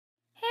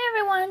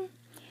everyone!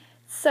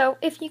 So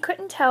if you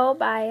couldn't tell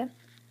by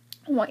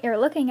what you're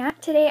looking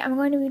at, today I'm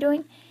going to be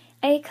doing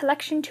a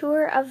collection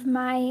tour of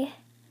my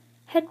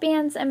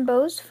headbands and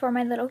bows for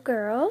my little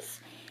girls.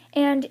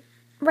 And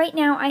right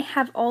now I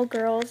have all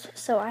girls,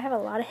 so I have a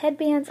lot of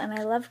headbands and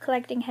I love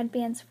collecting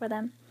headbands for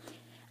them.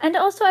 And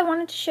also I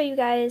wanted to show you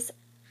guys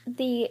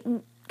the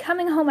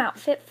coming home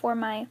outfit for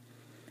my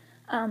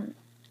new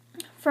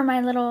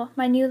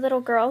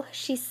little girl.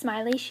 She's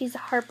Smiley. She's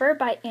Harper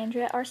by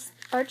Andrea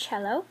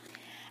Arcello.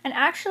 And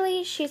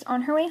actually, she's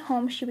on her way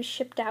home. She was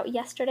shipped out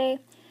yesterday,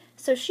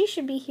 so she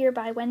should be here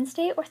by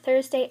Wednesday or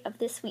Thursday of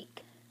this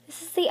week.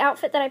 This is the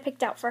outfit that I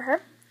picked out for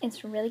her.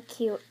 It's really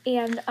cute,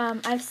 and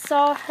I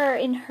saw her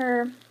in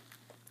her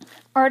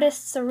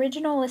artist's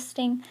original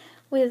listing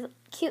with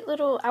cute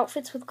little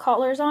outfits with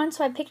collars on,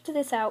 so I picked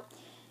this out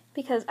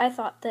because I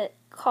thought that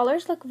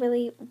collars look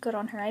really good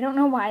on her. I don't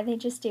know why, they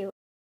just do.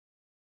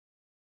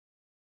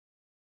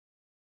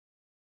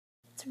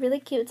 It's really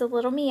cute. It's a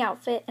little me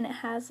outfit, and it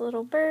has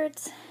little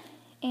birds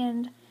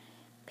and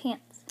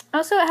pants.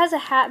 Also, it has a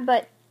hat,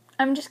 but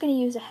I'm just going to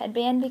use a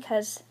headband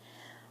because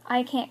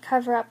I can't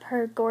cover up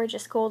her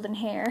gorgeous golden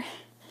hair.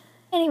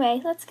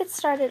 Anyway, let's get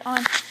started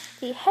on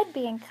the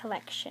headband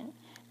collection.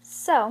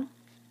 So, I'm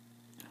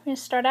going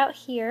to start out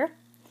here,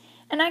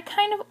 and I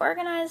kind of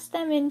organized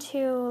them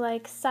into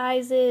like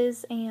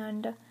sizes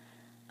and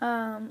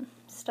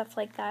stuff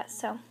like that.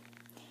 So,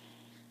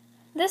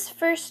 this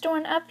first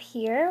one up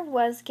here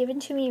was given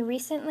to me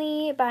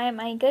recently by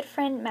my good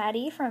friend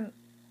Maddie from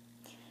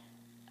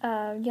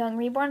Young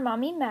Reborn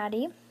Mommy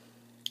Maddie.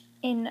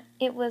 And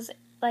it was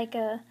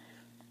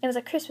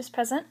a Christmas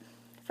present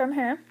from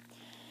her.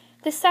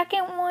 The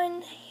second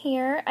one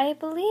here, I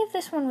believe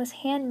this one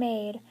was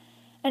handmade,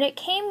 and it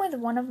came with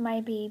one of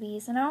my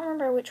babies, and I don't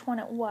remember which one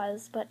it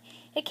was, but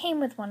it came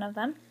with one of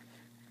them.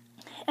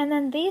 And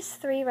then these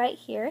three right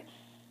here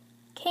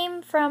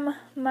came from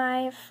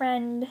my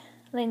friend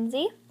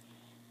Lindsay,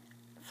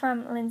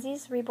 from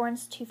Lindsay's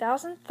Reborns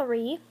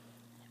 2003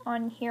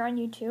 here on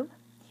YouTube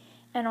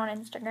and on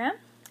Instagram.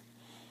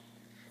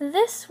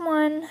 This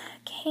one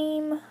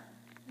came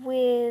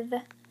with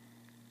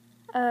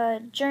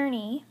a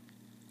Journey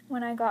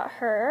when I got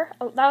her.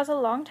 Oh, that was a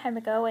long time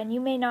ago, and you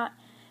may not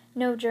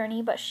know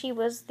Journey, but she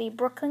was the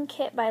Brooklyn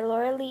kit by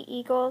Laura Lee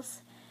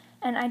Eagles,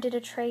 and I did a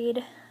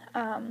trade,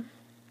 and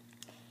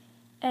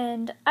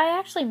I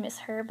actually miss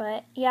her,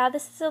 but yeah,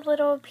 this is a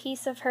little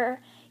piece of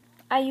her.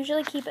 I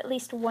usually keep at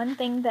least one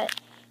thing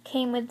that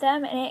came with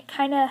them, and it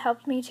kind of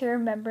helped me to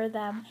remember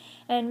them,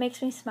 and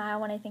makes me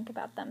smile when I think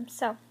about them.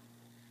 So,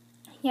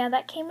 yeah,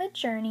 that came with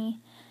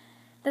Journey.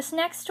 This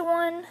next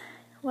one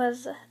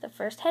was the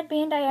first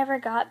headband I ever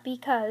got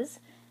because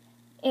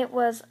it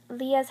was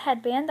Leah's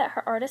headband that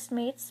her artist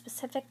made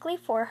specifically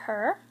for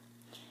her.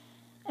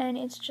 And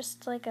it's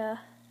just like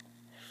a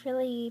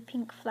frilly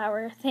pink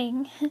flower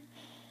thing.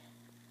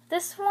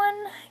 This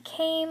one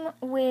came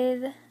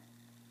with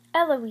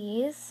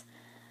Eloise,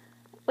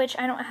 which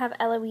I don't have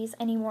Eloise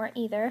anymore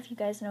either, if you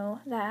guys know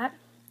that.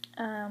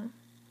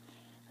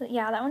 But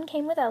yeah, that one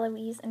came with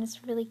Eloise, and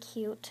it's really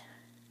cute.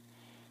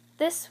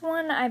 This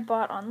one I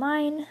bought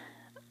online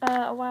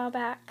a while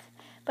back,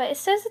 but it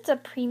says it's a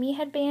preemie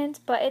headband,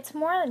 but it's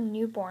more a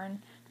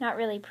newborn, not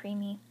really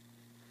preemie.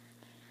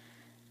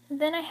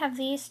 Then I have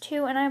these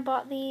two, and I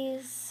bought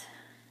these,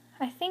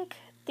 I think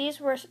these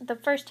were the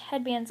first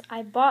headbands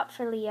I bought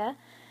for Leah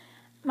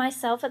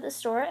myself at the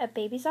store at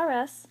Babies R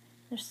Us.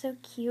 They're so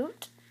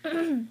cute.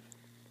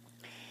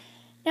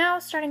 Now,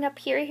 starting up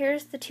here,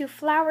 here's the two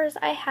flowers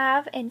I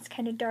have, and it's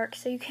kind of dark,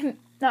 so you can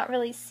not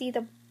really see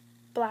the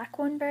black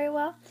one very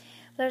well.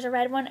 There's a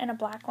red one and a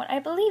black one. I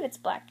believe it's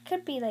black. It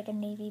could be like a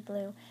navy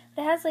blue.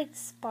 But it has like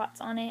spots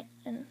on it,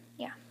 and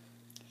yeah.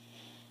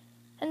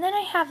 And then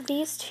I have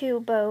these two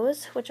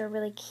bows, which are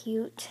really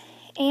cute.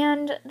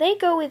 And they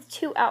go with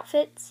two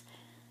outfits,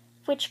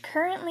 which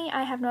currently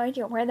I have no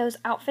idea where those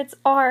outfits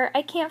are.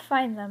 I can't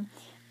find them.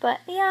 But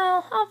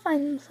yeah, I'll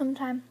find them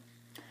sometime.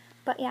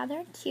 But yeah,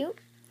 they're cute.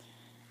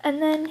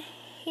 And then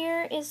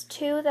here is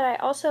two that I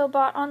also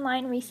bought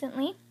online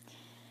recently.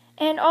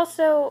 And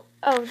also,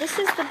 oh, this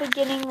is the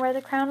beginning where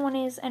the crown one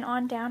is, and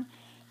on down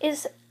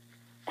is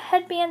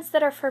headbands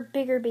that are for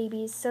bigger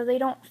babies, so they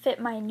don't fit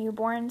my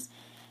newborns.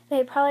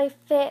 They probably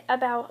fit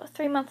about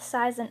 3-month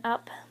size and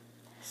up.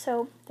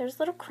 So there's a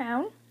little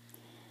crown,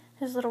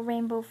 there's a little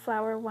rainbow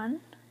flower one,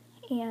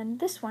 and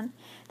this one.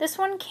 This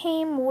one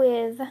came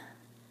with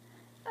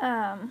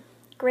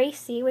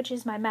Gracie, which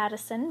is my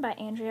Madison by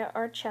Andrea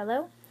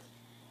Arcello.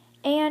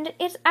 And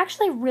it's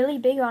actually really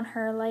big on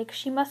her. Like,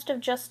 she must have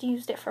just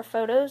used it for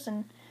photos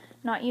and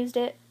not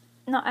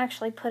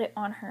actually put it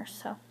on her.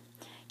 So,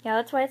 yeah,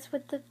 that's why it's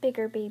with the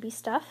bigger baby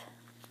stuff.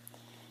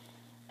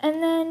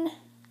 And then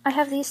I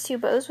have these two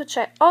bows, which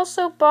I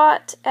also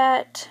bought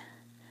at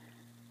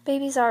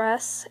Babies R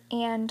Us,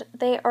 and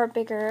they are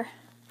bigger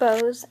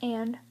bows,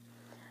 and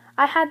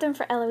I had them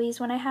for Eloise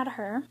when I had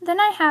her.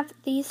 Then I have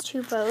these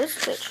two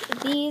bows, which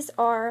these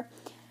are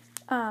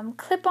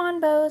clip-on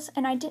bows,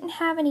 and I didn't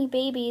have any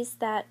babies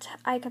that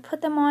I could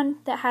put them on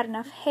that had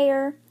enough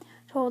hair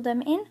to hold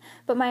them in,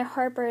 but my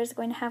Harper is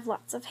going to have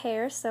lots of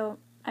hair, so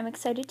I'm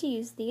excited to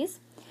use these.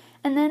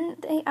 And then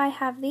I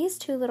have these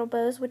two little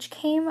bows, which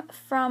came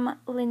from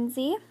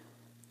Lindsay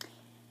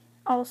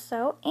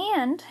also.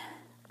 And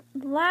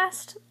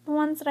last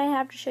ones that I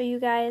have to show you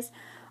guys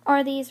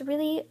are these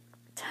really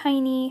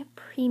tiny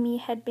preemie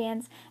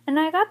headbands. And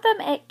I got them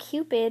at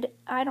Cupid.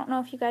 I don't know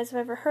if you guys have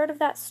ever heard of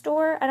that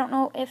store. I don't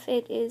know if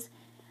it is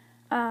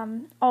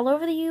all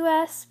over the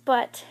US,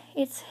 but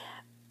it's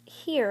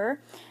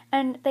here.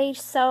 And they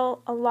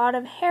sell a lot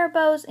of hair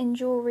bows and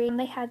jewelry. And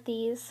they had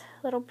these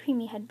little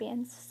preemie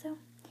headbands. So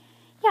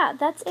yeah,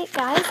 that's it,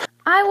 guys.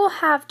 I will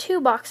have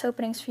 2 box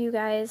openings for you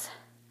guys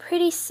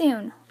pretty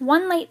soon.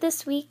 One late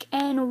this week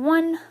and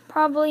one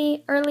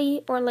probably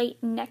early or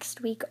late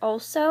next week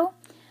also.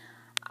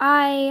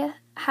 I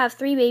have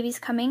 3 babies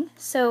coming,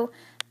 so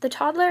the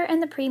toddler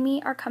and the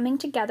preemie are coming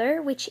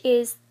together, which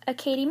is a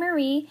Katie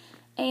Marie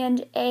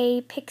and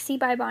a Pixie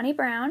by Bonnie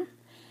Brown.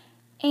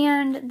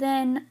 And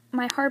then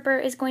my Harper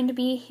is going to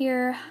be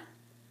here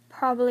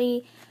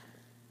probably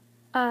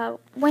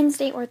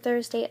Wednesday or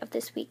Thursday of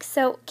this week.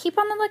 So keep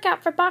on the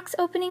lookout for box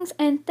openings,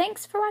 and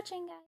thanks for watching, guys.